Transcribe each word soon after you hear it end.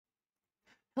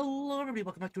Hello everybody,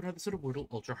 welcome back to another episode of Wordle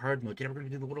Ultra Hard Mode. Today we're going to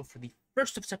be doing the Wordle for the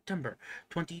 1st of September,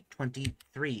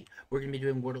 2023. We're going to be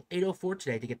doing Wordle 804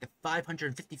 today to get the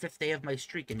 555th day of my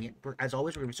streak, and yet, as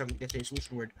always, we're going to be starting with yesterday's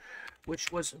solution word,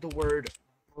 which was the word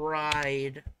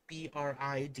bride,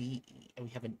 B-R-I-D-E, and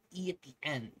we have an E at the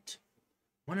end.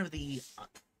 One of the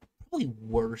probably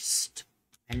worst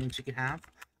endings you could have.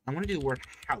 I'm going to do the word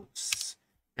house,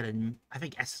 and I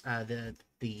think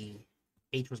the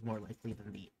H was more likely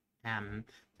than the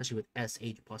especially with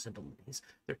SH possibilities.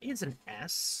 There is an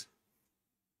S.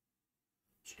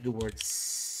 To the word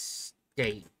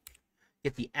stake.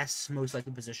 Get the S most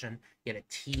likely position, get a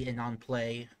T in on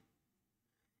play,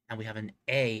 and we have an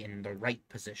A in the right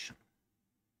position.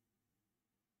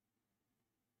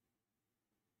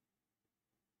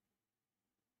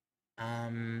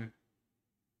 I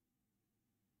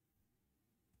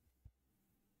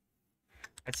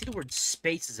see the word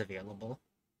space is available.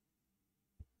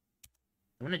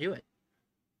 I'm going to do it.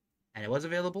 And it was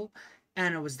available,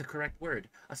 and it was the correct word.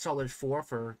 A solid 4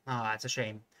 for... Ah, it's a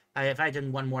shame. If I had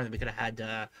done one more, then we could have had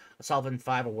a Solvent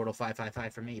 5 or Wordle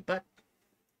 555 for me, but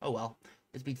oh well.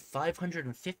 It's been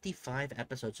 555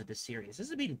 episodes of this series. This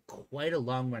has been quite a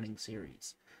long-running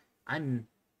series. Man.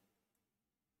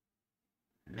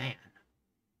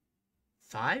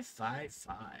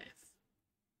 555.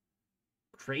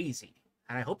 Crazy.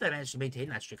 And I hope that I managed to maintain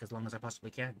that streak as long as I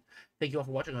possibly can. Thank you all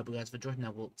for watching. I hope you guys have enjoyed, and I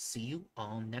will see you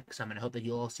all next time. And I hope that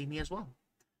you'll all see me as well.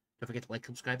 Don't forget to like,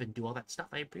 subscribe, and do all that stuff.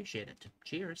 I appreciate it.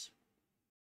 Cheers.